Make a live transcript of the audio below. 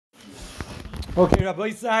Okay,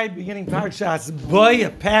 Rabbi side, beginning Parshas Boy, a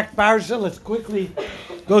packed Parsha. Let's quickly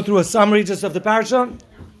go through a summary just of the Parsha.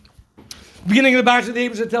 Beginning of the Parsha, the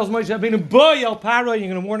Abishah tells Moshe Rabbeinu, Boy el Paro, you're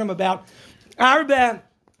going to warn him about Arba.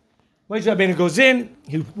 Moshe Rabbeinu goes in,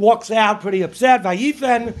 he walks out pretty upset,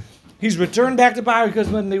 Vayifen. He's returned back to Paro because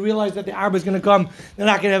when they realize that the Arba is going to come, they're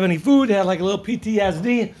not going to have any food. They had like a little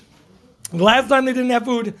PTSD. The last time they didn't have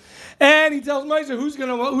food. And he tells Moshe,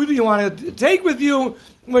 who do you want to take with you?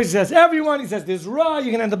 Moshe says, everyone. He says, there's Ra, you're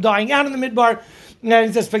going to end up dying out in the midbar. And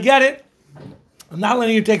he says, forget it. I'm not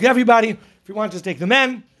letting you take everybody. If you want, just take the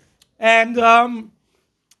men. And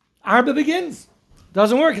Arba begins.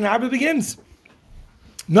 Doesn't work, and Arba begins.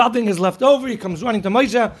 Nothing is left over. He comes running to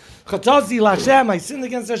Moshe. Chatazi Lashem, I sinned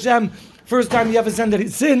against Hashem. First time he ever sinned that he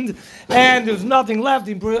sinned, and there's nothing left.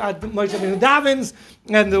 Moshe Rabbeinu davens,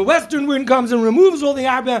 and the western wind comes and removes all the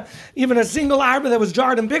arba. Even a single arba that was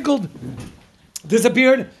jarred and pickled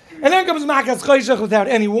disappeared. And then comes Makas Choshech without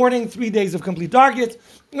any warning. 3 days of complete darkness.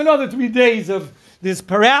 Another 3 days of this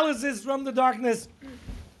paralysis from the darkness.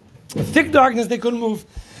 A thick darkness, they couldn't move.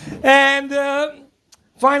 And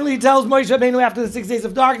finally, he tells Moshe Rabbeinu after the 6 days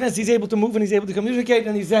of darkness, he's able to move and he's able to communicate,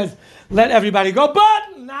 and he says, let everybody go,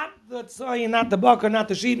 but not the tzoy, not the buck, or not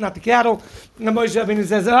the sheep, not the cattle. And Moshe Rabbeinu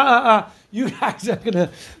says, you guys are going to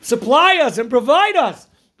supply us and provide us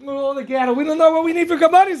with all the cattle. We don't know what we need for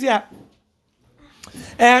kabbanis yet.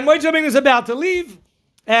 And Moshe Rabbeinu is about to leave,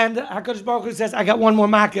 and HaKadosh Baruch Hu says, I got one more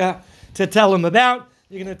makkah to tell him about.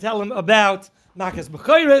 You're going to tell him about Makas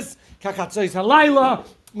B'chayris, Kakatzois Halayla.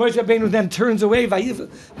 Moshe Rabbeinu then turns away. He's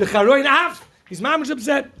mamish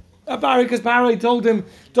upset about it because Paro told him,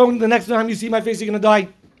 "Don't the next time you see my face, you're going to die."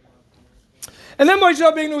 And then Moshe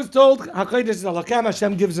Rabbeinu was told, Hashem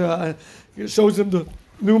shows him the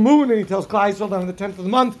new moon, and he tells Klai Yisrael that on the 10th of the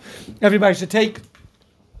month, everybody should take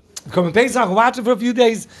Korban Pesach, watch it for a few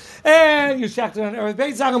days, and you shechter on Erev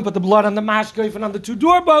Pesach and put the blood on the mashkoif and on the two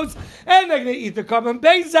doorposts, and they're going to eat the Korban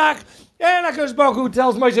Pesach. And HaKadosh Baruch Hu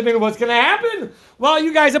tells Moshe Rabbeinu what's going to happen while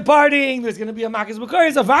you guys are partying. There's going to be a Makas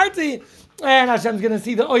B'chayris, a party, and Hashem's going to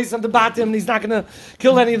see the ois on the bottom, and he's not going to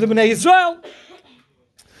kill any of the Bnei Yisrael.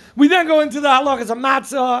 We then go into the halachas of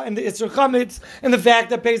matzah and the Isser Chametz and the fact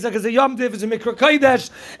that Pesach is a Yom Tiv, is a Mikra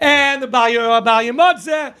Kodesh, and the Bal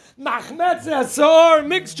Yamatzeh, Machmetzeh, Sor,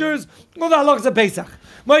 mixtures, all the halachas of Pesach.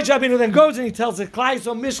 Moshe Rabbeinu then goes and he tells the Klai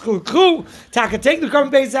Yisrael, Mishchu Kru, Taka, take the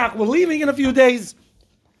Korban Pesach, we're leaving in a few days.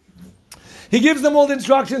 He gives them all the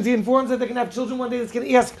instructions. He informs that they can have children one day that's going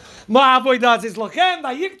to ask, they're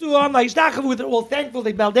all thankful.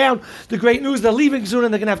 They bow down. The great news, they're leaving soon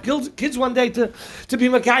and they're going to have kids one day to be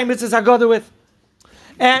Makai Mitzvahs Haggadah with.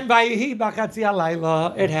 And Vayihi B'chatzi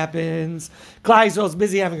Halayla, it happens. Klai Yisrael's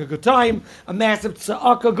busy having a good time. A massive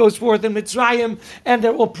tza'aka goes forth in Mitzrayim, and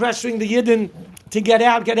they're all pressuring the Yidden to get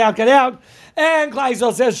out. And Klai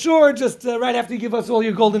Yisrael says, sure, just right after you give us all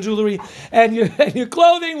your golden jewelry and your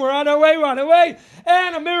clothing, we're on our way.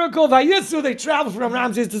 And a miracle, Vayisu, they travel from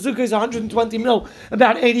Ramses to Sukkot, 120 mil,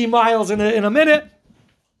 about 80 miles in a minute.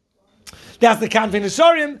 That's the Kanvei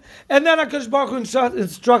Nesharim. And then HaKadosh Baruch Hu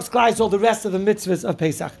instructs Klai Yisrael the rest of the mitzvahs of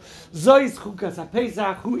Pesach. Zois Chukas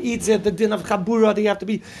HaPesach, who eats it, the din of Chabura, they have to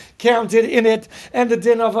be counted in it, and the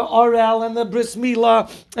din of Orel, and the Bris Milah,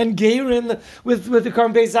 and Gerin with the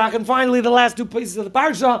Korban Pesach. And finally, the last two pieces of the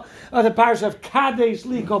Parsha are the Parsha of Kadesh,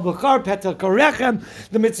 Likol B'char, Petel Korechem,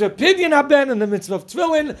 the mitzvah of Pidyon Haben, and the mitzvah of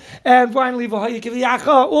Tefillin. And finally, V'haya Kivyacha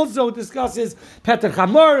also discusses Petel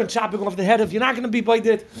Chamor, and chopping off the head if you're not going to be by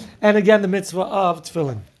it. And again, the mitzvah of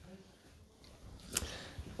Tefillin.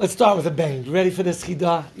 Let's start with a bang. Ready for this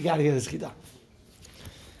chidah? You got to hear this chidah.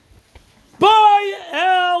 Boy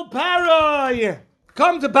el Paroi.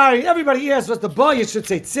 Come to Paroi. Everybody asks what's the boy. You should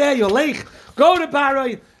say tzeh yolech. Go to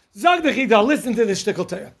Paroi. Zag the chidah. Listen to this shtickle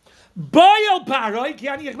Torah. Boy el Paroi. Ki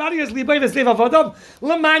ani yechmari es libay v'slev avodov.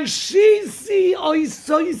 L'man shisi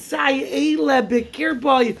oisoisai eile bekir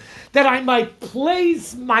boy. That I might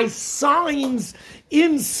place my signs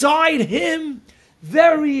inside him.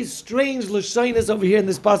 Very strange lashonos over here in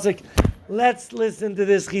this pasuk. Let's listen to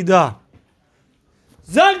this chidah.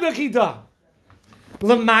 Zag the chidah.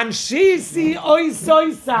 L'man shisi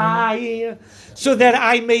oisoisai, so that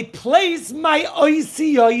I may place my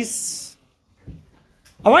oisios.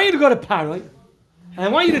 I want you to go to Paroi, and I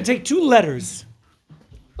want you to take two letters.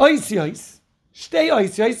 Oisios. Shtei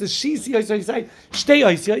oisios. The shisi oisoisai. Shtei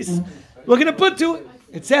oisios. We're going to put two.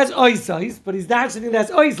 It says oisios, but he's dashing it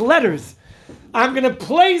as ois letters. I'm going to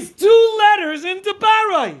place two letters into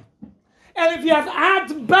Paroi. And if you have at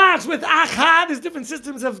bash with achad, there's different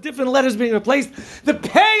systems of different letters being replaced. The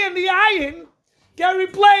pei and the ayin get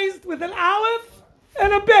replaced with an aleph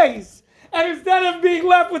and a base. And instead of being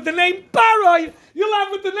left with the name Paroi, you're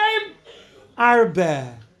left with the name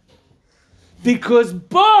Arbe. Because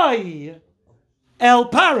by El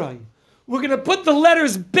Paroi, we're going to put the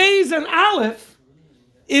letters Beis and Aleph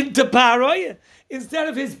into Paroi instead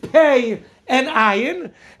of his Pei and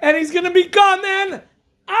Ayin, and he's going to become an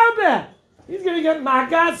Arbe. He's going to get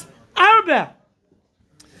Makas Arbe.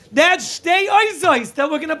 That's Shtei Oizois that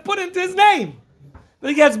we're going to put into his name.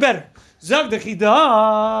 But it gets better. Zog de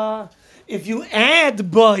Chida. If you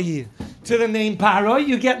add Boy to the name Paroi,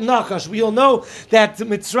 you get Nachash. We all know that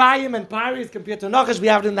Mitzrayim and Paroi is compared to Nachash. We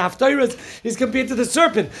have it in the Haftarahs. He's compared to the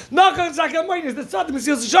serpent. Nachash, like a minus, the Satan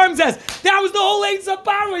Mesilas Yesharim says, that was the whole age of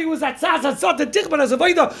Paroi. He was at Sasa, Satan, Tichman, as a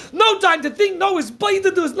Vaida. No time to think, no, it's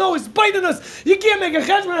biting us, no, it's biting us. You can't make a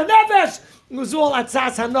cheshbon, a nefesh. It was all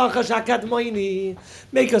atzas hanachash akadmoini.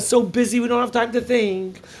 Make us so busy we don't have time to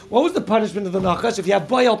think. What was the punishment of the nachash? If you have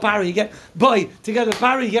boy al pari, you get boy together with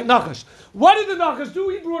pari, you get nachash. What did the nachash do?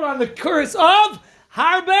 He brought on the curse of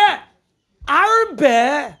harbe.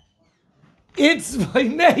 Arbe. It's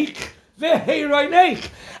vayneich veheroineich.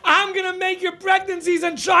 I'm going to make your pregnancies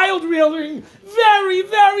and child rearing very,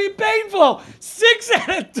 very painful. 6 at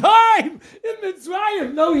a time in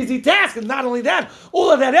Mitzrayim. No easy task. And not only that, all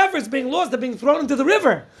of that effort is being lost. They're being thrown into the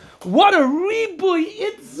river. What a ribui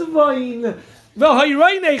itzvain.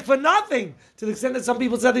 For nothing. To the extent that some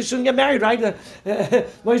people said they shouldn't get married, right? Moshe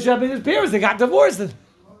Rabbeinu's parents, they got divorced.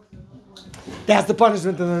 That's the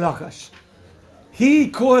punishment of the Nachash. He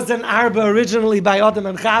caused an arba originally by Adam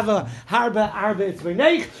and Chava. Harba, arba, it's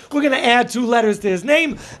v'neich. We're going to add 2 letters to his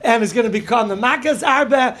name, and it's going to become the Makas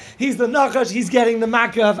arba. He's the Nachash. He's getting the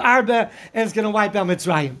Makkah of arba, and it's going to wipe out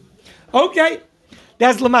Mitzrayim. Okay,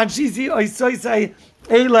 that's Laman Shizi Oisoisai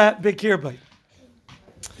Eila Bekirbai.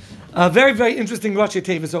 A very, very interesting Rashi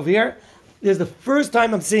Tevis over here. This is the first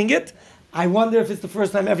time I'm seeing it. I wonder if it's the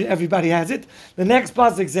first time everybody has it. The next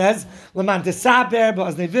pasuk says, Laman Tesaber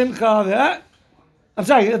Ba'aznei Vincha. I'm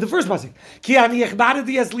sorry, the first pasuk. Ki ani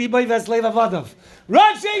echbadeti es libay v'esleiv avadav.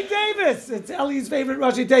 Rashi Davis. It's Eli's favorite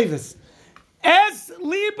Rashi Davis. Es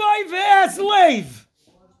libay v'esleiv.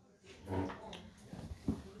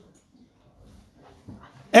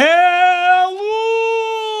 Elul.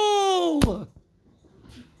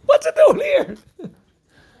 What's it doing here?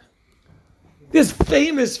 This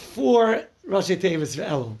famous 4 Rashi Davis for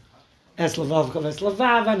Elul. Es lavav kol es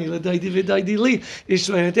lavav ani l'daydi v'daydi li.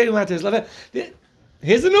 Yishloim eteilu mat es lavav.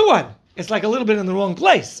 Here's a new one. It's like a little bit in the wrong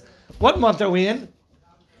place. What month are we in?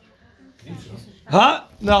 Huh?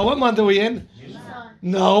 No, what month are we in?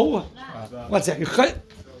 No. One second.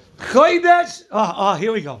 Chodesh.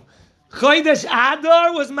 Here we go. Chodesh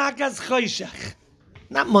Adar was Makas Choshech.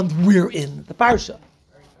 Not month we're in, the Parsha.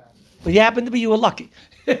 But you happen to be, you were lucky.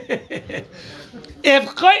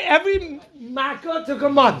 If every Makkah took a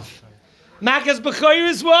month, Makas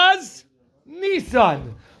B'choris was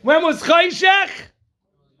Nisan. When was Choshech?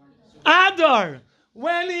 Adar.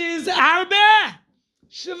 When is Arbe?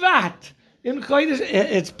 Shavat. In Chodesh,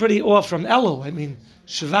 it's pretty off from Elul. I mean,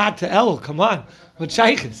 Shavat to Elul, come on. What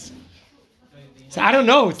shaykhs? So I don't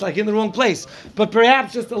know, it's like in the wrong place. But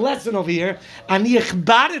perhaps just a lesson over here. Ani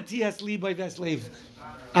echbadeti es libay v'esleiv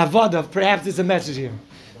avadav. Perhaps there's a message here.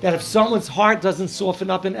 That if someone's heart doesn't soften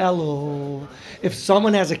up in Elul, if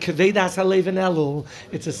someone has a kevedas halev in Elul,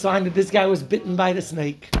 it's a sign that this guy was bitten by the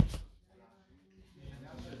snake.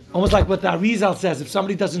 Almost like what the Arizal says, if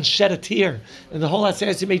somebody doesn't shed a tear in the whole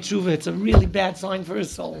Aseret Yemei Tshuva, it's a really bad sign for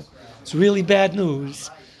his soul. It's really bad news.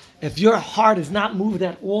 If your heart is not moved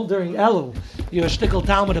at all during Elul, you're a shtickle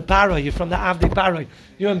Talmud of Paroi, you're from the Avdei Paroi,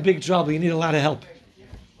 you're in big trouble, you need a lot of help.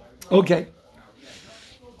 Okay.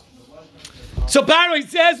 So Paroi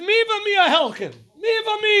says, Miva mi ahelchim.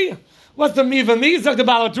 Miva mi. What's the miva mi? It's like the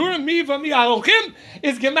Balatura. Miva mi ahelchim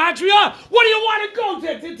is gematria. What do you want to go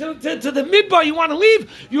to the midbar? You want to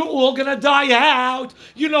leave? You're all going to die out.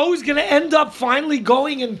 You know who's going to end up finally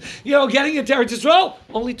going and, getting into Eretz Yisrael?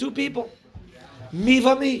 Only 2 people.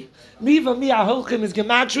 Miva mi. Miva mi ahelchim is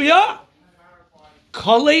gematria.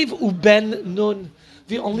 Kalev uben nun.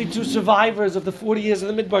 The only 2 survivors of the 40 years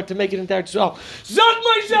of the Midbar to make it into Eretz Yisrael. Zot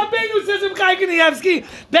Moshe Rabbeinu says in Chai Kanievsky,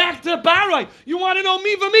 back to Paroi. You want to know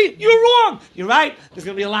Miva mi? You're wrong. You're right. There's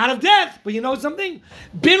going to be a lot of death. But you know something?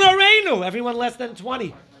 Bin Areinu, everyone less than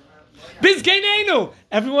 20. Bizkeneinu,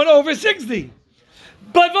 everyone over 60.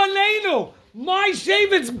 Bavanenu, my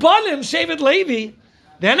Shevet's Banim, Shevet Levi,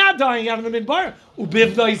 they're not dying out of the Midbar.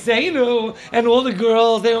 Ubivdoiseinu, and all the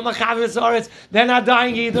girls, they were Machavis Aretz, they're not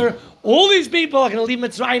dying either. All these people are going to leave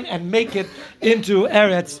Mitzrayim and make it into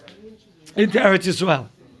Eretz Yisrael.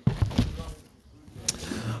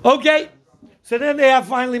 Okay, so then they have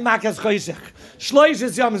finally Makas Choshech.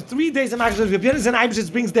 Shloishes Yom is 3 days of Makas Choshech. Rabbi Yonasan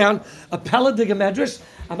Eibishitz brings down a Peladiga Medrash.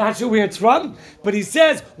 I'm not sure where it's from, but he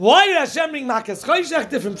says, why did Hashem bring Makas Choshech?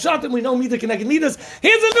 Different Pshatim, we know Midah Keneged Midas.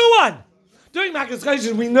 Here's a new one. During Makas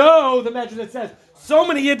Choshech, we know the Medrash that says, so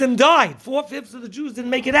many Yidden died. 4/5 of the Jews didn't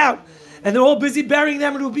make it out. And they're all busy burying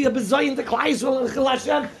them. It would be a bezoyin to Klal Yisrael and Chil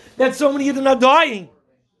Hashem that so many Yidden are dying.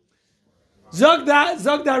 Zog da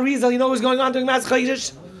Rizal, you know what's going on during Makas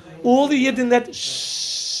Choshech? All the Yidden that,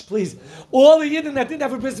 please, all the Yidden that didn't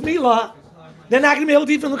have a bris milah, they're not going to be able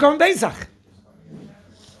to eat from the Korban Pesach.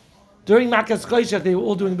 During Makas Choshech, they were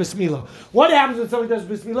all doing bris milah. What happens when somebody does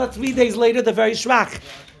bris milah? 3 days later, they're very schwach.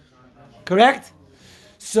 Correct?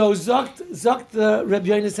 So Zokt Rabbi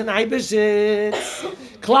Yonasan Eibishitz,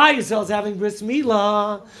 Klal Yisrael is having bris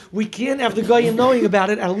milah. We can't have the goyim knowing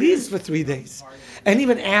about it at least for 3 days. And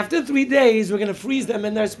even after 3 days, we're going to freeze them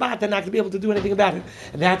in their spot. They're not going to be able to do anything about it.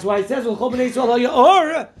 And that's why it says, they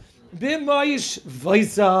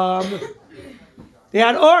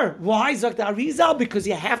had or. Why Zokt Arizal? Because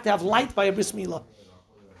you have to have light by a bris milah.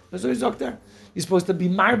 That's what he's Zokt there. You're supposed to be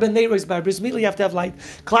marben neiros by bris milah. You have to have light.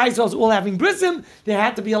 Klal Yisrael's all having brisim. There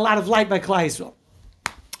had to be a lot of light by Klal Yisrael.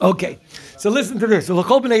 Okay, so listen to this. So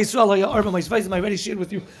l'chol b'nei Yisrael I already shared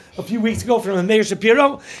with you a few weeks ago from Meir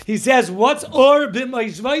Shapiro. He says, "What's or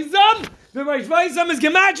b'mayishvaizam? B'mayishvaizam is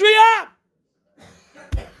gematria."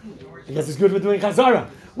 I guess it's good for doing chazara.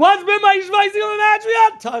 What's b'mayishvaizam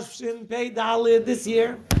gematria? Tafshin Pei Dalid this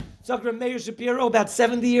year. Dr. Meir Shapiro, about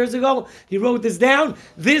 70 years ago, he wrote this down.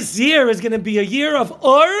 This year is going to be a year of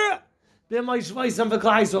Or. A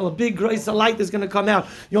big grace of light is going to come out.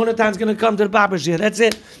 Yonatan's going to come to the Baba's here. That's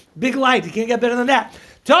it. Big light. You can't get better than that.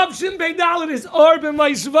 Tavshin Beidalit is Or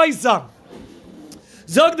b'mayishvaisam.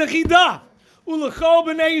 Zog the Chida. Ulachol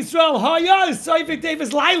b'nei Yisrael. Haya is Seifet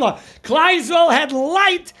Tevis Laila. Klal Yisrael had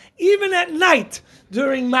light even at night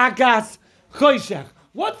during Makas Choshech.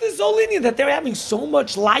 What's this whole linear that they're having so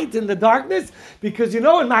much light in the darkness? Because you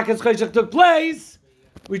know when Makas Choshech took place,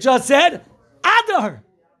 we just said Adar.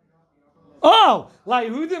 Oh, like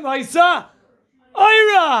Yehudim Isa,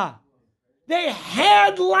 Ira. They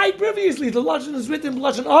had light previously. The Lashon is written in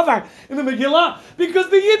Lashon Avar in the Megillah because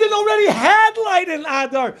the Yidden already had light in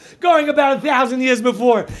Adar going about 1,000 years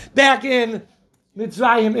before, back in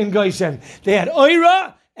Mitzrayim in Goshen. They had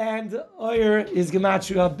Ira, and Ira is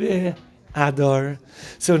Gematria Be Adar.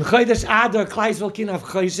 So in Chodesh Adar, Klal Yisrael can have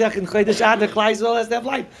Choshech. In Chodesh Adar, Klal Yisrael has to have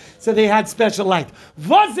light. So they had special light.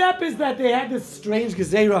 What's up is that they had this strange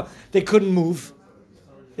gezerah. They couldn't move.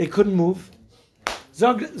 They couldn't move.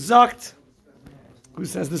 Zogt. Who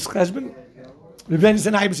says this cheshbon? Rabbi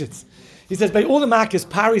Yonasan Eibishitz. He says, by all the makkahs,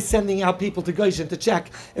 Pari is sending out people to Goshen to check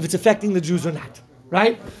if it's affecting the Jews or not.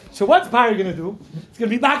 Right? So what's Pari going to do? It's going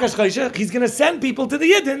to be Makas Choshech. He's going to send people to the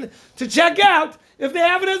Yidden to check out if they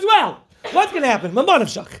have it as well. What's going to happen? The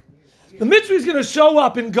Mitzri is going to show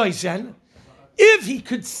up in Goshen if he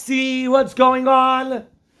could see what's going on.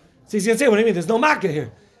 So he's going to say, what do you mean? There's no makkah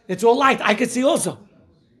here. It's all light. I could see also.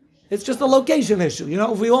 It's just a location issue. You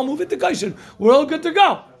know, if we all move into Goshen, we're all good to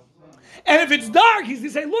go. And if it's dark, he's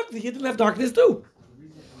going to say, look, the Yidden have darkness too.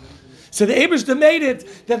 So the Eibishter made it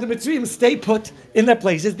that the Mitzrayim stay put in their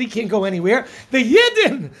places. They can't go anywhere. The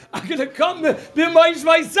Yidden are going to come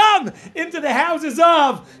into the houses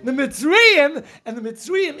of the Mitzrayim, and the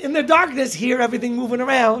Mitzrayim in the darkness hear everything moving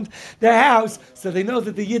around their house, so they know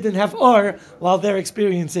that the Yidden have Or while they're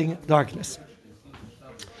experiencing darkness.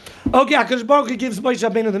 Okay, HaKadosh Baruch Hu gives Moshe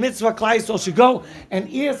Rabbeinu the mitzvah. Klal Yisrael should go and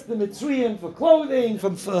ask the Mitzrayim for clothing,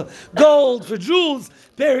 for gold, for jewels.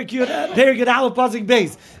 Perek Yud Aleph Pasuk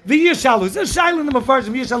Beis. V'yishalu. So Shaila in the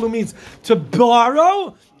Mefarshim, Yishalu means to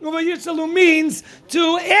borrow, or Yishalu means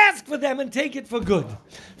to ask for them and take it for good.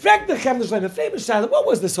 Frag the Chemdashleim, a famous Shaila. What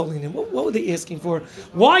was this holy name? What were they asking for?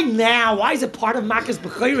 Why now? Why is it part of Makas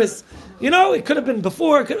B'chayris? You know, it could have been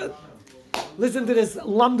before. Listen to this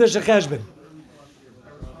Lamda Shecheshbin.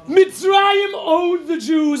 Mitzrayim owed the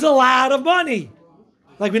Jews a lot of money.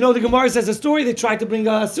 Like we know the Gemara says a story, they tried to bring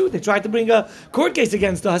a suit, they tried to bring a court case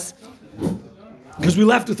against us because we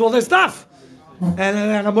left with all their stuff.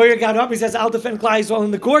 And Amoyer got up, he says, I'll defend Klal Yisrael in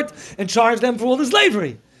the court and charge them for all the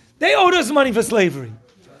slavery. They owed us money for slavery.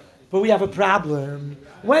 But we have a problem.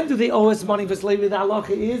 When do they owe us money for slavery? The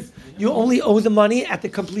halacha is, you only owe the money at the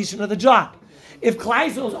completion of the job. If Klal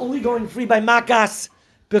Yisrael is only going free by Makas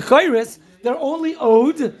B'chayris, they're only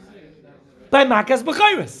owed by Makas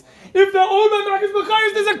B'chayris. If they're owed by Makas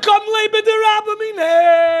B'chayris, there's a kamlei b'derabba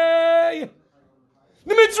minei.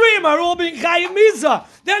 The Mitzrayim are all being Chayim Misa.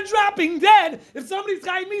 They're dropping dead. If somebody's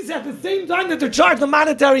Chayim Misa at the same time that they're charged the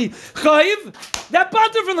monetary Chayiv, they're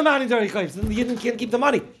butter from the monetary Chayiv. Then the Yidden can't keep the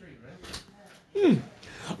money.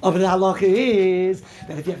 But the halacha is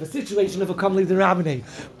that if you have a situation of a kamli the rabbinay,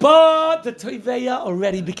 but the toiveya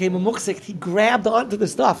already became a muksik, he grabbed onto the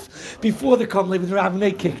stuff before the kamli the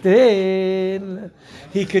rabbinay kicked in,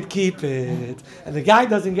 he could keep it, and the guy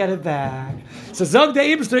doesn't get it back. So Zog the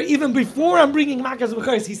Eberster, even before I'm bringing makas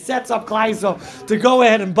b'chayis, he sets up Klaiso to go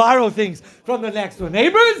ahead and borrow things from the next door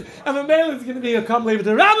neighbors, and the male is going to be a kamli with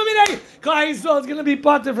the rabbinay. Klaiso is going to be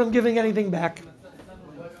parted from giving anything back.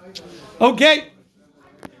 Okay.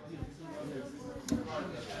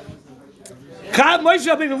 Moshe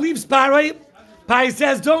Rabbeinu leaves Parai. Parai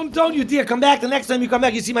says, don't you dear, come back. The next time you come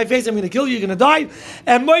back, you see my face, I'm going to kill you, you're going to die.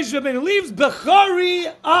 And Moshe Rabbeinu leaves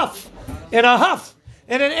Bechori off in a huff,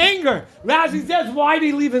 in an anger. Rashi says, why did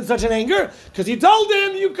he leave in such an anger? Because he told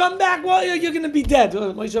him, you come back, well, you're going to be dead.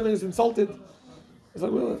 Moshe Rabbeinu is insulted. He's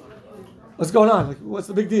like, well, what's going on? Like, what's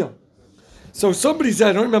the big deal? So somebody said,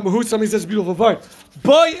 I don't remember who, somebody says beautiful word.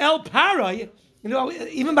 Boy El Parai,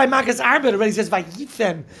 even by Makas Arbet already says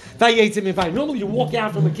Vayifen, Vayetim Invite. Normally you walk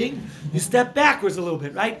out from a king, you step backwards a little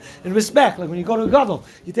bit, right? In respect, like when you go to a gadol,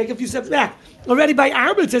 you take a few steps back. Already by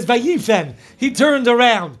Arbet it says Vayifen, he turned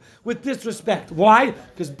around with disrespect. Why?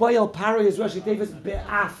 Because Boy El Parai is Rashi Tevis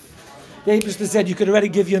Be'af. The Abraham said you could already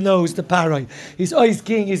give your nose to Parai. He's Ois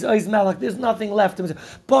king, he's Ois Malach, there's nothing left.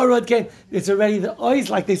 Barod came, it's already the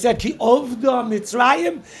Ois, like they said, Ki Ovda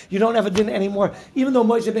Mitzrayim, you don't have a din anymore. Even though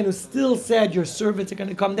Moshe Rabbeinu still said your servants are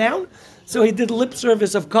going to come down, so he did lip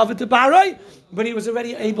service of covet to Parai, but he was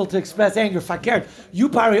already able to express anger. Fakert, you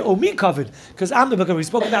Parai owe me covet, because I'm the Bakar. We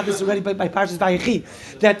spoke about this already by Parshas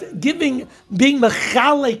Vayechi, that being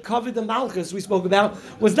Mechale covet the Malchus we spoke about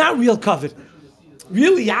was not real covet.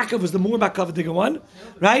 Really, Yaakov was the more Makavadiga one,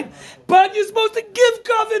 right? But you're supposed to give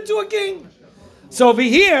covet to a king. So over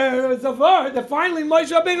here, it's a word that finally Moshe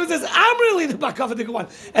Rabbeinu says, I'm really the Makavadiga one.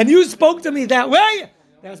 And you spoke to me that way.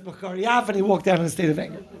 That's Bakar Yaf, and he walked out in a state of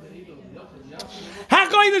anger.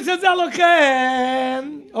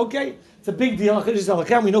 Okay, it's a big deal. We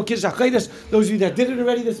know Kiddush HaChodesh. Those of you that did it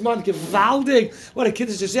already this month, Gewaldig. What a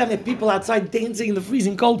Kiddush Hashem. There are people outside dancing in the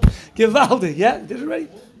freezing cold. Gewaldig. Yeah, did it already?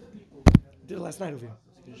 Did it last night over here.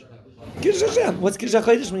 Kiddush Hashem. What's Kiddush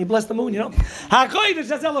HaChodesh? When you bless the moon, HaChodesh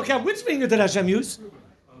has Elokem. Which finger did Hashem use?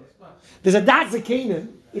 There's a Das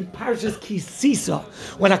Canaan in Parshas Kisisa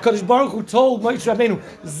when HaKadosh Baruch Hu told Moshe Rabbeinu,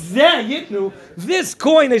 Zeh Yitnu, this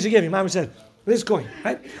coin they should give you. Mama said, this coin,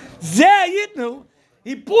 right? Zeh Yitnu,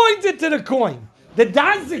 he pointed to the coin. The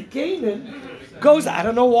Das Canaan goes, I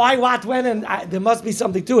don't know why, what, when, and there must be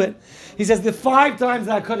something to it. He says the 5 times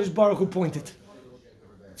that HaKadosh Baruch Hu pointed.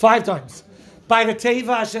 5 times. By the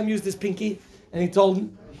Teva, Hashem used his pinky, and he told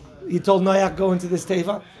Noach, go into this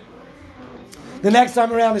Teva. The next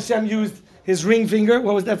time around, Hashem used his ring finger.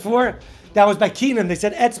 What was that for? That was by Kenan. They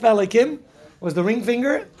said Etzba Elokim was the ring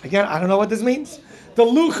finger. Again, I don't know what this means. The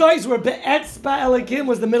Luchais were Be'etzba Elokim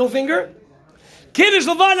was the middle finger. Kiddush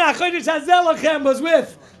Levana, Chodesh Hazelochem was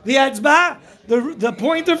with the Etzba, the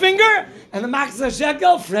pointer finger, and the Max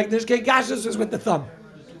Shekel, Fregnish Kegashus was with the thumb.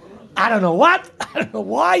 I don't know what. I don't know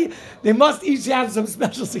why. They must each have some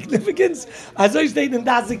special significance. As I stated in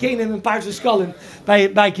Das Canaan and Parshas Shkolim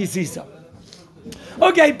by Kisisa.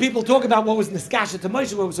 Okay, people talk about what was Niskasha to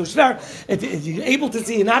Moshe, what was so schwer. You're able to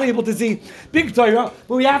see, you're not able to see. Big Torah.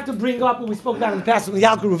 But we have to bring up what we spoke about in the past with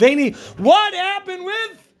Yalkut Ruveni. What happened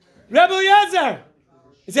with Rebbe Eliezer?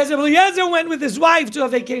 It says Rebbe Eliezer went with his wife to a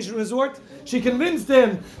vacation resort. She convinced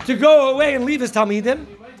him to go away and leave his Talmidim.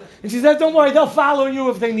 And she says, don't worry, they'll follow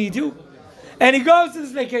you if they need you. And he goes to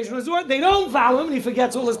this vacation resort. They don't follow him, and he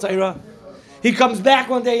forgets all his Torah. He comes back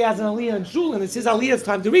one day, he has an Aliyah in Shul, and it's his Aliyah, it's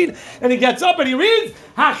time to read. And he gets up and he reads,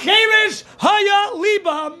 HaCherish Haya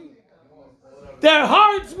Libam. Their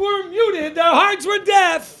hearts were muted, their hearts were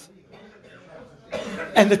deaf.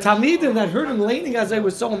 And the Talmidim that heard him leaning as they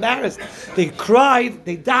were so embarrassed, they cried,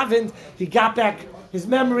 they davened, he got back his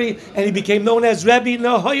memory, and he became known as Rebbe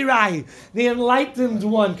Nehorai, the enlightened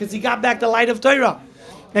one, because he got back the light of Torah.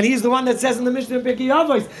 And he's the one that says in the Mishnah in Pirkei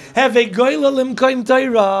Avos, have a goyla limkoim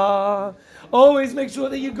Torah. Always make sure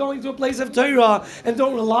that you're going to a place of Torah, and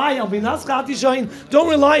don't rely on don't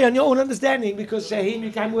rely on your own understanding, because it's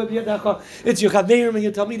your chaverim and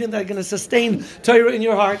your talmidim that are going to sustain Torah in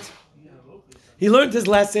your heart. He learned his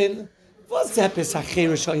lesson.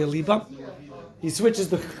 He switches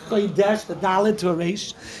the Chodesh, the Dalet, to a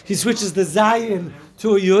Reish. He switches the Zayin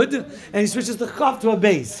to a Yud. And he switches the Chav to a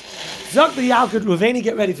Beis. Zok the Yalkut Ruveni,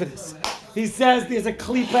 get ready for this. He says there's a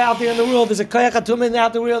Klipa out there in the world, there's a Koyach HaTumen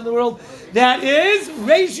out there in the world, that is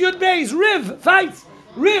Reish Yud Beis, Riv, fights.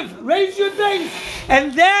 Riv, Reish Yud Beis.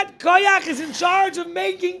 And that Koyach is in charge of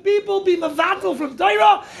making people be Mavatul from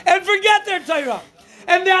Torah and forget their Torah.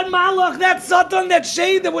 And that malach, that satan, that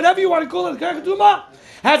shade, that whatever you want to call it,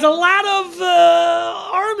 has a lot of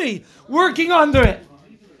army working under it.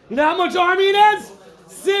 You know how much army it has?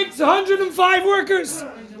 605 workers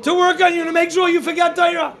to work on you to make sure you forget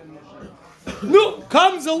Torah. No,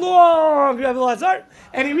 comes along Rebbe Lazar,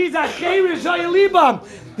 and he reads Acherish Hayalibam.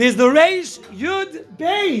 There's the Reish Yud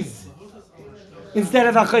Beis instead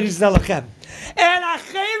of Acherish Zelachem. And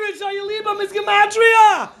Acherish Hayalibam is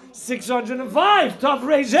Gematria 605. Tav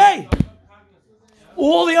Reish Hey.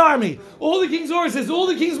 All the army, all the king's horses, all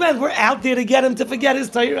the king's men were out there to get him to forget his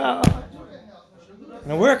Torah.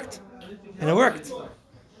 And it worked. And it worked.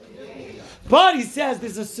 But he says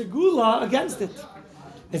there's a segula against it.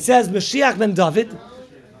 It says Mashiach ben David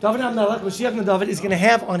HaMelech, Mashiach ben David is going to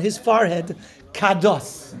have on his forehead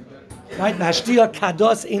Kados. Right? Mashtiach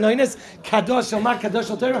Kados Einoines. Kados Shalmar Kados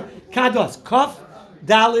Shal Torah. Kados. Kaf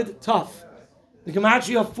Dalid Taf. The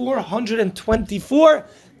Gematria 424.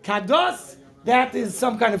 Kados, that is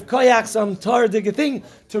some kind of koyak, some Torah thing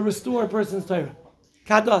to restore a person's Torah.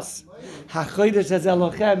 Kados. HaChodesh says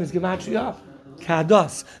Elochem is Gematria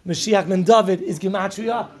Kados. Mashiach ben David is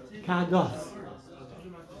Gematria Kados.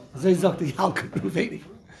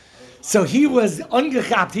 So he was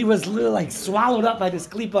ungechapt, he was like swallowed up by this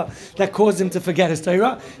klipa that caused him to forget his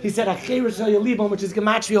Torah. He said, Acherish Hayalibam, which is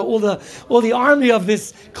Gematria, all the army of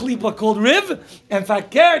this klipa called Riv, and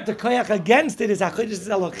Fakir, the koyak against it is Achodesh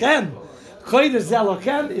Zelochem. Chodesh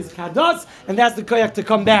Zelochem is Kados, and that's the koyak to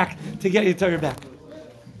come back, to get your Torah back.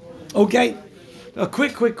 Okay? A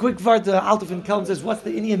quick word. The Altafin Kelm says, what's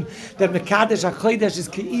the Indian that Mekadesh HaChodesh is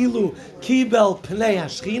Keilu Kibel Pnei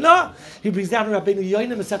HaShechina? He brings down Rabbeinu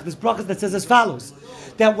Yoina Masechtas Brachos that says as follows,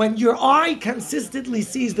 that when your eye consistently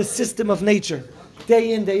sees the system of nature,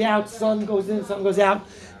 day in, day out, sun goes in, sun goes out,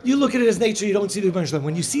 you look at it as nature, you don't see the Rebbeinu Shalom.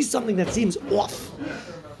 When you see something that seems off,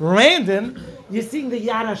 random, you're seeing the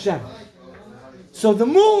Yad Hashem. So the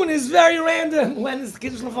moon is very random. When is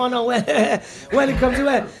Kiddush Lefana? When it comes to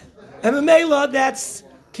it. And Memela, that's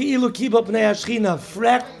Ki'ilu Kiba Pnei HaShechina,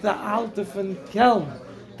 Frek the Altafin Kelm.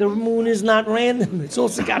 The moon is not random. It's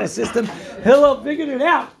also got a system. Hillel figured it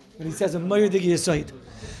out. And he says,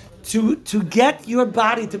 to get your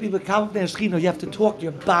body to be B'Kal Pnei HaShechina, you have to talk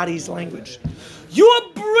your body's language. Your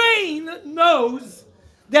brain knows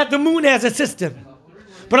that the moon has a system.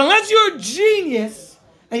 But unless you're a genius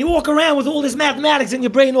and you walk around with all this mathematics in your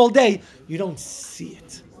brain all day, you don't see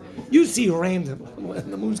it. You see random,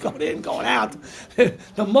 when the moon's going in, going out, the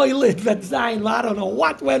moilid, that Zion, I don't know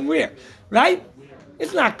what, when, where, right?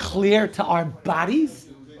 It's not clear to our bodies.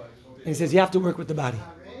 And he says, you have to work with the body.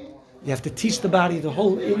 You have to teach the body, the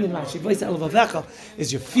whole Indian life.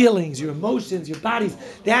 Is your feelings, your emotions, your bodies.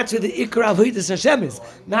 That's where the Ikra Avodas Hashem is,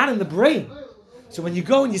 not in the brain. So when you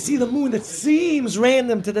go and you see the moon that seems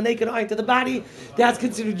random to the naked eye, to the body, that's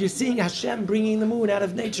considered you're seeing Hashem bringing the moon out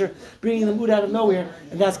of nature, bringing the moon out of nowhere,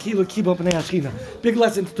 and that's Kilu Kibo Pnei HaShechina. Big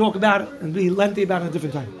lesson to talk about and be lengthy about in a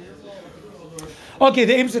different time. Okay,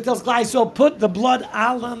 the Eibusher tells Klai, so put the blood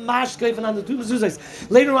ala mashkeif and on the two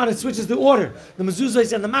mezuzahs. Later on, it switches the order. The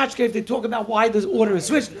mezuzahs and the mashkeif, they talk about why the order is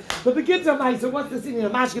switched. But begins on my, so what's the thing in the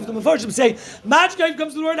mashkeif? The Mefarshim say, mashkeif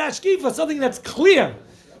comes to the word ashkifa, something that's clear.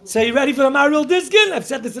 So you ready for the Maril Diskin? I've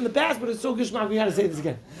said this in the past, but it's so gishmak, we got to say this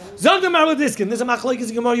again. Zog the Maril Diskin, there's a machlokes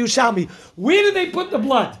in Gemara Yushalmi. Where did they put the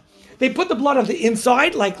blood? They put the blood on the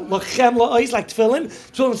inside, like lachem la'ois, like tefillin.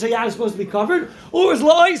 Tefillin shayah is supposed to be covered. Or is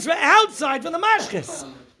la'ois outside for the mashkes?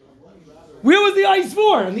 Where was the ice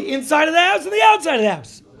for? On the inside of the house or the outside of the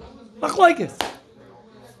house? Machlokes.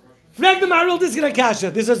 Frag the Maril Diskin Akasha.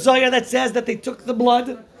 There's a Zohar that says that they took the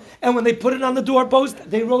blood, and when they put it on the doorpost,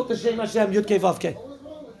 they wrote the Shem Hashem, Yud Kei Vav Kei.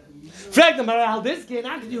 Frag the Maral Diskin,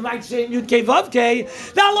 how can you write Shem Yud Kei Vav Kei?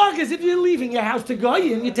 That long is if you're leaving your house to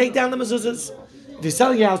Goyim, you take down the mezuzahs. If you're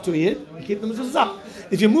selling your house to a Yid, you keep the mezuzahs up.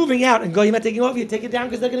 If you're moving out and Goyim are taking over, you take it down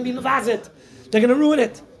because they're going to be mevazit. They're going to ruin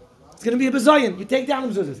it. It's going to be a bazayin. You take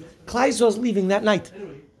down the mezuzahs. Klai Yisrael's leaving that night.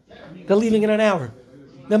 They're leaving in an hour.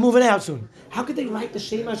 They're moving out soon. How could they write the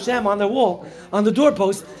Shem Hashem on their wall, on the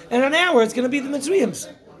doorpost, and in an hour it's going to be the Mitzrayim's?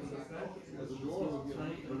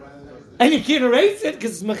 And you can't erase it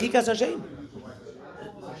because it's Mechikas Hashem.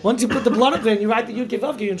 Once you put the blood up there and you write the Yud Kei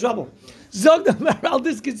Vav Kei, you're in trouble. Zog the Maral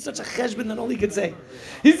Diskin is such a cheshbon that only he could say.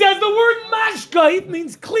 He says the word mashkait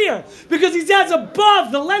means clear because he says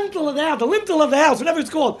above the lintel of the house, whatever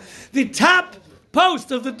it's called, the top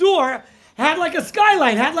post of the door had like a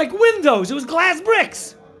skylight, had like windows. It was glass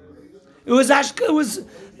bricks. It was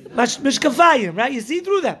mishkafayim, right? You see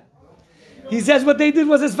through them. He says what they did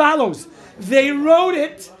was as follows. They wrote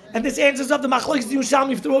it, and this answers up the machlokes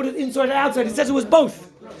Yerushalmi if they wrote it inside or outside. He says it was both.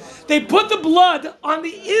 They put the blood on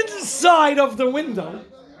the inside of the window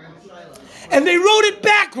and they wrote it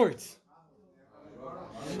backwards.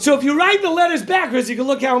 So if you write the letters backwards, you can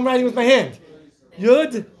look how I'm writing with my hand.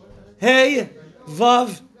 Yud, Hey,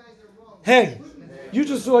 Vav, Hey. You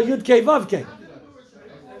just saw Yud K Vav K.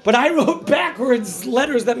 But I wrote backwards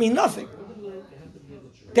letters that mean nothing.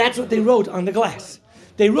 That's what they wrote on the glass.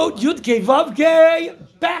 They wrote Yud K Vav K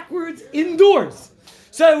backwards indoors.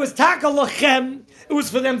 So it was Taka Lachem, it was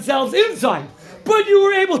for themselves inside. But you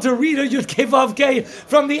were able to read a Yud K Vav K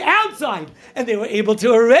from the outside. And they were able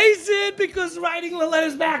to erase it because writing the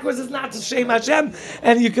letters backwards is not to shame Hashem.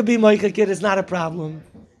 And you could be Moicha Kid, it's not a problem.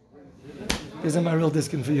 Here's my real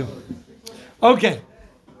discount for you. Okay.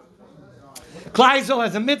 Klaiso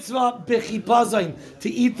has a mitzvah, bichipazayin, to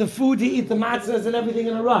eat the food, to eat the matzahs and everything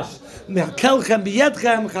in a rush. Melkelchem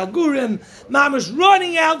biyetchem, chagurim, mamash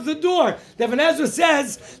running out the door. The Even Ezra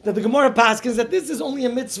says that the Gemara paskins that this is only a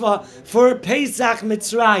mitzvah for Pesach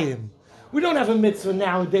Mitzrayim. We don't have a mitzvah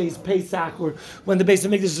nowadays, Pesach, or when the Beis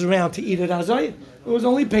HaMikdash is around to eat it. It was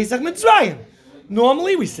only Pesach Mitzrayim.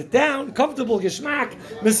 Normally we sit down, comfortable, geschmack,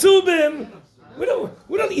 mesubim. We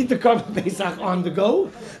don't eat the Korban Pesach on the go.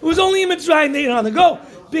 It was only in Mitzrayim they ate it on the go.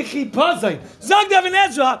 Bichi Pazay. Zog the Even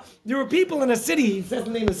Ezra, there were people in a city, he says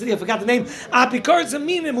the name of the city, I forgot the name, Apikoros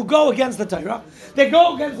Aminim, who go against the Torah. They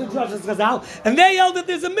go against the Drashas Chazal, and they yell that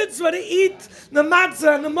there's a mitzvah to eat the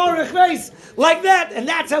matzah and the morech reis like that, and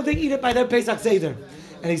that's how they eat it by their Pesach Seder.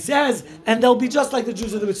 And he says, and they'll be just like the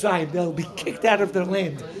Jews of the Mitzrayim. They'll be kicked out of their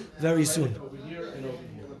land very soon.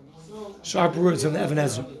 Sharp words from the Even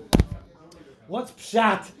Ezra. What's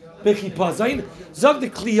pshat b'chi pazayin? Zog the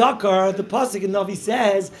kliyakar, the pasuk in Navi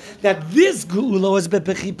says that this geula is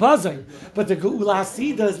b'chi pazayin, but the geula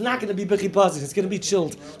asida is not going to be b'chi pazayin. It's going to be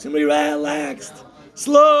chilled. It's going to be relaxed,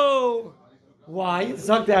 slow. Why?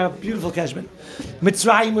 Zog that beautiful kashman.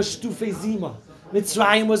 Mitzrayim was shtufei zima.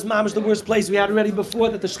 Mitzrayim was mamish the worst place. We had already before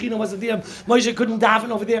that the Shekhinah wasn't there. Moshe couldn't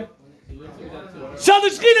daven over there. So the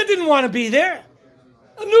Shekhinah didn't want to be there.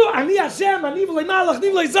 1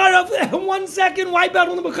 second, wipe out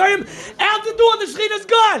on the Bukharim, out the door, the Shekhinah's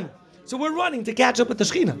gone. So we're running to catch up with the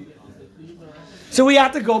Shekhinah. So we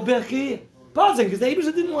have to go Birchi pausing because the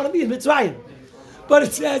Abraham didn't want to be in Mitzrayim. But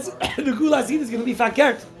it says the Gula Asid is going to be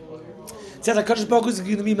fakert. It says HaKadosh Baruch Hu is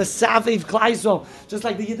going to be Masavev Klaiso, just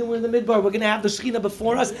like the Yidden were in the Midbar. We're going to have the Shekhinah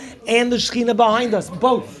before us and the Shekhinah behind us,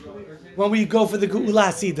 both. When we go for the Geula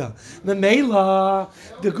Asida. Memela,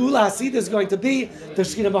 the Geula Asida is going to be the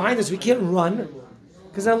Shekhinah behind us. We can't run,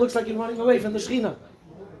 because then it looks like you're running away from the Shekhinah.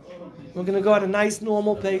 We're going to go at a nice,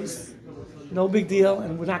 normal pace. No big deal.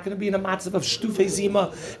 And we're not going to be in a matzav of Shtufei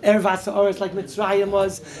Zima, Erev Ha'Sa'aretz like Mitzrayim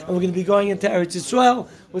was. And we're going to be going into Eretz Yisrael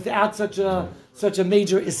without such a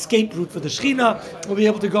major escape route for the Shekhinah. We'll be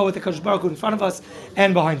able to go with the Kadosh Baruch Hu in front of us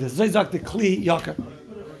and behind us. Zayzak the Kli Yakar.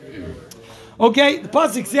 Okay, the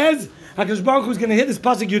pasuk says, HaKadosh Baruch Hu is going to hit this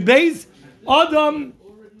pasuk Yud Beis. Adam,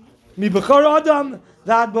 mi bechor Adam,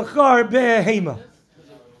 v'ad bechor behema.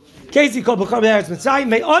 Casey called bechor be'eretz Mitzrayim.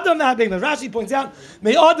 May Adam v'ad behema. Rashi points out,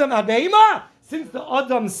 may Adam v'ad behema. Since the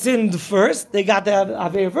Adam sinned first, they got the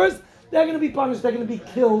Aveir first, they're going to be punished, they're going to be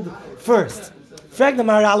killed first. Frag the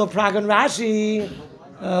Maralo Pragan Rashi.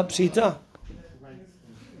 Pshita.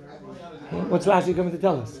 What's Rashi coming to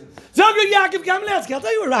tell us? Zogru Yaakov Kamenetsky. I'll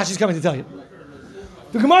tell you what Rashi's coming to tell you.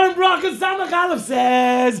 The Gemara in Brachos Samach Aleph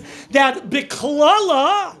says that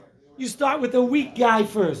Biklala, you start with the weak guy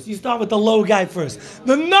first. You start with the low guy first.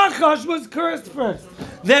 The Nachash was cursed first.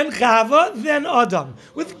 Then Chava, then Adam.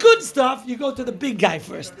 With good stuff, you go to the big guy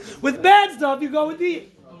first. With bad stuff, you go with the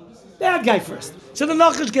bad guy first. So the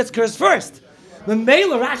Nachash gets cursed first. The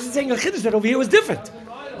Mela, Rashi is saying a Chiddush that over here was different.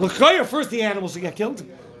 L'chayr, first the animals should get killed.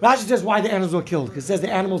 Rashi says why the animals were killed, because it says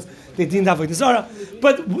the animals, they didn't have Avodah Zarah,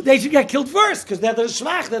 but they should get killed first, because they're the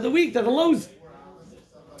shvach, they're the weak, they're the lows.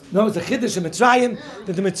 No, it's a chiddush in Mitzrayim,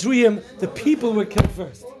 that the Mitzrayim, the people were killed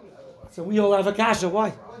first. So we all have a kasha,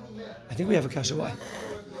 why? I think we have a kasha, why?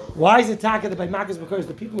 Why is it taka that by Makkos because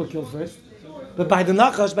the people were killed first, but by the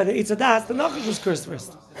Nachash, by the Eitz Hadas, the Nachash was cursed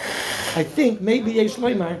first? I think maybe Yesh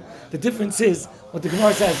Loimar, the difference is, what the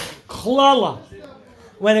Gemara says, Klala.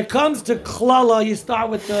 When it comes to klala, you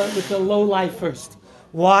start with the low life first.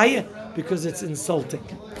 Why? Because it's insulting.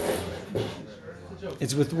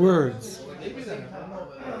 It's with words.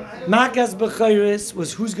 Makas b'chayris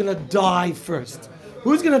was who's going to die first.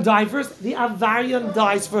 Who's going to die first? The Avarian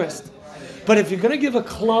dies first. But if you're going to give a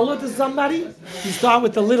klala to somebody, you start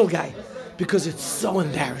with the little guy, because it's so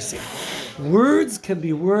embarrassing. Words can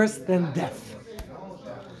be worse than death.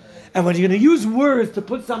 And when you're going to use words to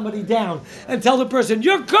put somebody down and tell the person,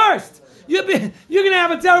 you're cursed, you're going to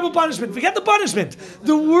have a terrible punishment. Forget the punishment.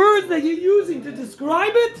 The word that you're using to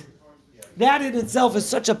describe it, that in itself is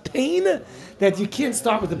such a pain that you can't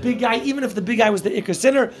start with the big guy. Even if the big guy was the Iker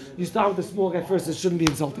sinner, you start with the small guy first. It shouldn't be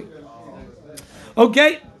insulting.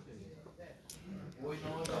 Okay?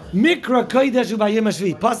 Mikra Kodesh Ubayim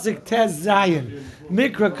Hashvi. Pasuk Tez Zayin.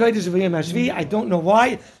 Mikra Kodesh Ubayim Hashvi. I don't know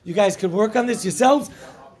why. You guys could work on this yourselves.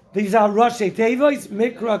 These are Rashi Tevois.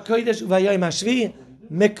 Mikra Kodesh Ubayim Hashvi.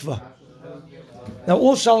 Mikvah. Now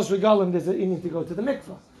all Shalosh Regalim, there's an Indian to go to the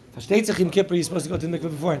mikvah. Versteht sich, in Kippur, you're supposed to go to the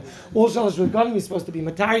mikveh beforehand. All Shalosh Regalim, you're supposed to be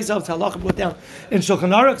matar yourself. Halacha brought down in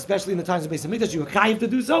Shulchan Aruch, especially in the times of Beis Hamikdash, you were chayiv to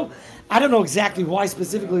do so. I don't know exactly why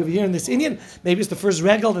specifically over here in this Indian. Maybe it's the first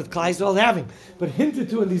regal that Klai Yisrael having. But hinted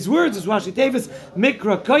to in these words is Rashi Tevis,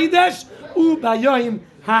 Mikra Kodesh Ubayim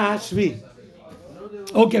Hashvi.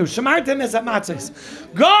 Okay, Shamartem es matzos.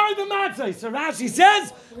 Guard the matzos. So Rashi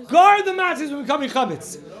says, guard the matzos when becoming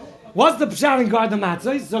chametz. What's the pshat in guard the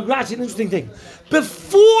matzos? So Rashi, an interesting thing.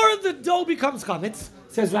 Before the dough becomes chametz,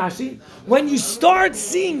 says Rashi, when you start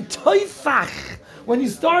seeing toifach, when you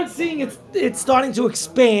start seeing it's starting to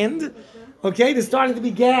expand, okay, there's starting to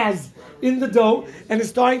be gas in the dough, and it's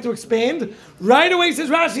starting to expand, right away, says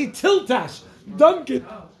Rashi, tiltash, dunk it,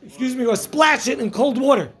 or splash it in cold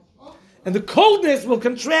water. And the coldness will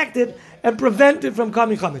contract it and prevent it from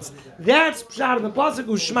coming chametz. That's pshat of the pasuk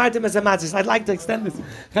ushmartem es hamatzos. I'd like to extend this.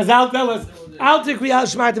 Chazal tell us, al tikri al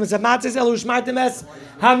shmartem es hamatzos, el ushmartem es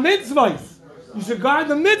hamitzvos. You should guard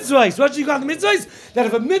the mitzvahs. What should you guard the mitzvahs? That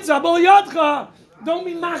if a mitzvah bol yadcha, don't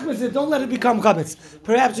be machmas it, don't let it become chametz.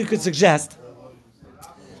 Perhaps you could suggest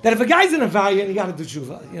that if a guy's in a fire and you got to do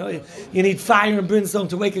tshuva, you need fire and brimstone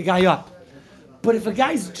to wake a guy up. But if a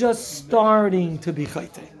guy's just starting to be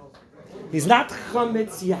chayte, he's not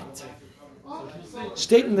chametz yet.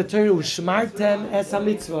 State in the Torah, "Ushmartem es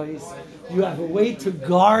hamitzvos." You have a way to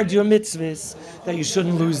guard your mitzvahs that you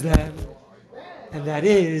shouldn't lose them, and that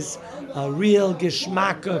is a real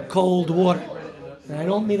geshmaka cold water. And I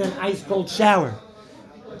don't mean an ice cold shower.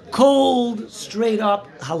 Cold, straight up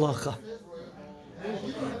halacha.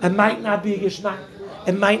 It might not be geshmak.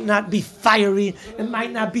 It might not be fiery. It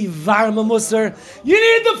might not be varma musar. You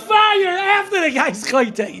need the fire after the guy's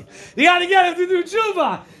chayte. You got to get him to do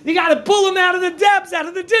tshuva. You got to pull him out of the depths, out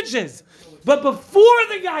of the ditches. But before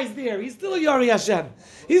the guy's there, he's still a Yari Hashem.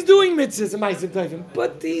 He's doing mitzvahs and ma'asim tovim,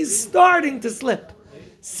 but he's starting to slip.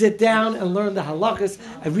 Sit down and learn the halachas.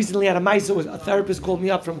 I recently had a ma'aser. A therapist called me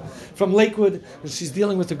up from Lakewood, and she's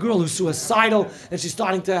dealing with a girl who's suicidal, and she's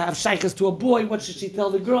starting to have shaykhs to a boy. What should she tell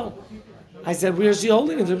the girl? I said, where is she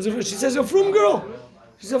holding in terms of her? She says, a frum girl.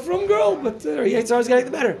 She's a frum girl, but her Yitzhar is getting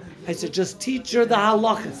the better. I said, just teach her the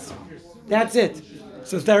halachas. That's it.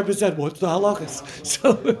 So the therapist said, what's the halachas?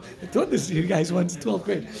 So I taught this to you guys once in 12th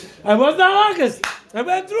grade. I was the halachas. I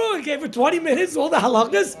went through it, gave her 20 minutes, all the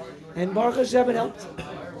halachas, and Baruch Hashem, it helped.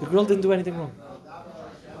 The girl didn't do anything wrong.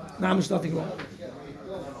 There's nothing wrong.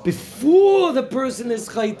 Before the person is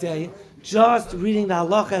chayte, just reading the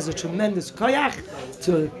halacha has a tremendous koyach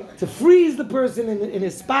to freeze the person in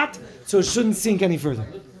his spot so it shouldn't sink any further.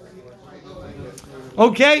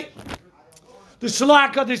 Okay? The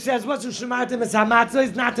Shalach Kodesh says, what's Ushamartem es hamatzos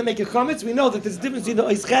is not to make it chametz. We know that there's a difference between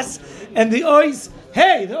the ois ches and the ois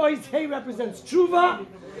hey. The ois hey represents tshuva,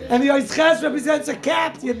 and the ois ches represents a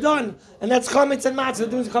cap. You're done. And that's chametz and matzah. The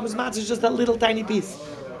difference between chametz and matzah is just that little tiny piece.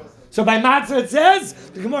 So by matzah it says,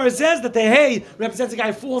 the Gemara says that the hay represents a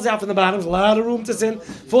guy who falls out from the bottom. There's a lot of room to sin.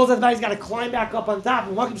 Falls out the bottom, he's got to climb back up on top.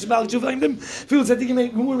 And welcome to Shabbat Tshuva. Feels that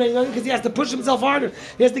because he has to push himself harder.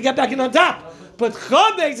 He has to get back in on top. But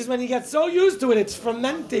chametz is when you get so used to it, it's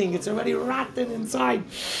fermenting. It's already rotten inside.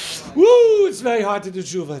 Woo! It's very hard to do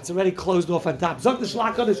tshuva. It's already closed off on top. Zok the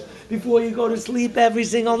Shalach Kodesh before you go to sleep every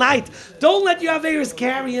single night. Don't let your averos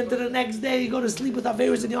carry into the next day. You go to sleep with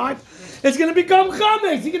averos in your heart. It's going to become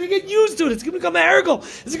chametz. You're going to get used to it. It's going to become a ergel.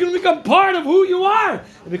 It's going to become part of who you are.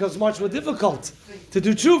 It becomes much more difficult to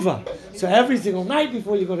do tshuva. So every single night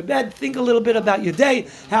before you go to bed, think a little bit about your day,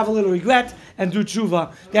 have a little regret, and do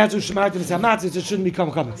tshuva. That's what Shemartim is hamatzos. It shouldn't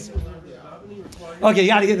become chametz. Okay, you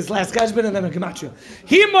got to get this last gashbin and then a gematria.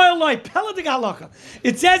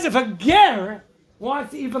 It says if a ger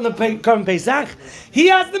wants to eat from the Korban Pesach, he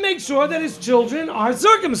has to make sure that his children are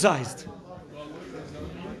circumcised.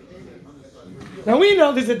 Now we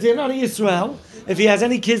know there's a din on Yisrael if he has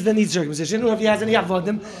any kids that need circumcision, or if he has any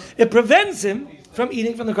avodim, it prevents him from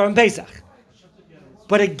eating from the Korban Pesach.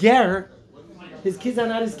 But a ger, his kids are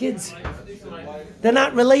not his kids. They're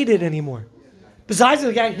not related anymore. Besides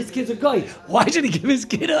the guy, his kids are goy. Why should he give his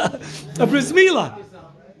kid a bris milah?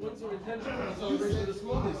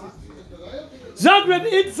 Zagreb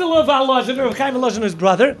Itzel of Alazhin, or Chaim Alazhin's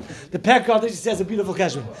brother, the Pek Kodesh says a beautiful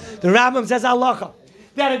question. The Rambam says halacha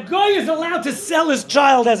that a guy is allowed to sell his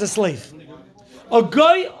child as a slave. A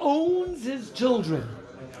guy owns his children,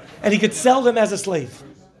 and he could sell them as a slave.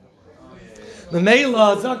 A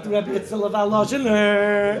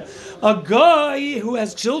guy who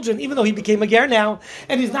has children, even though he became a ger now,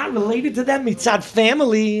 and he's not related to them, mitzad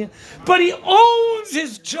family, but he owns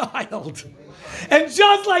his child. And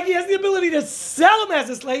just like he has the ability to sell him as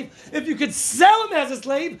a slave, if you could sell him as a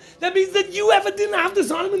slave, that means that you didn't have this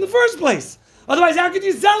on him in the first place. Otherwise, how could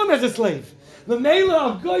you sell him as a slave? The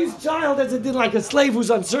Mela, a guy's child has a din like a slave who's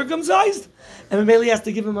uncircumcised, and the Mela has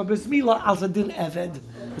to give him a bris milah as a din eved.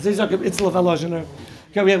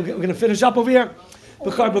 Okay, we're going to finish up over here.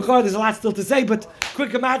 There's a lot still to say, but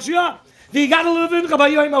quick gematria. We know there's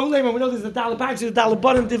the Daled Parsha, the Daled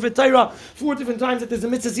Barim, different Torah, 4 different times that there's a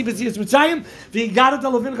mitzvah Sibas Mitzrayim. The got it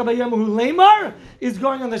Levincha Bayomahu Lemar is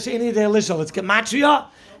going on the She'eni Yedei Lishol. It's gematria.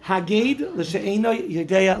 Hagid l'she'ena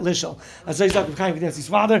yedei lishol. As I said, Chaim Knesset's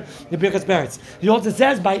father, the Birkas Beretz. He also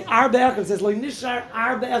says by Arba Echad, it says lo nishar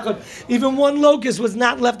Arba Echad. Even one locust was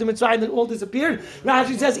not left in Mitzrayim; that all disappeared.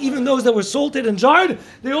 Rashi says even those that were salted and jarred,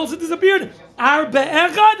 they also disappeared. Arba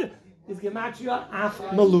Echad is gematria af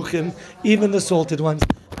maluchim, even the salted ones.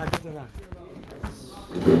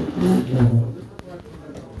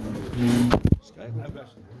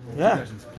 Yeah.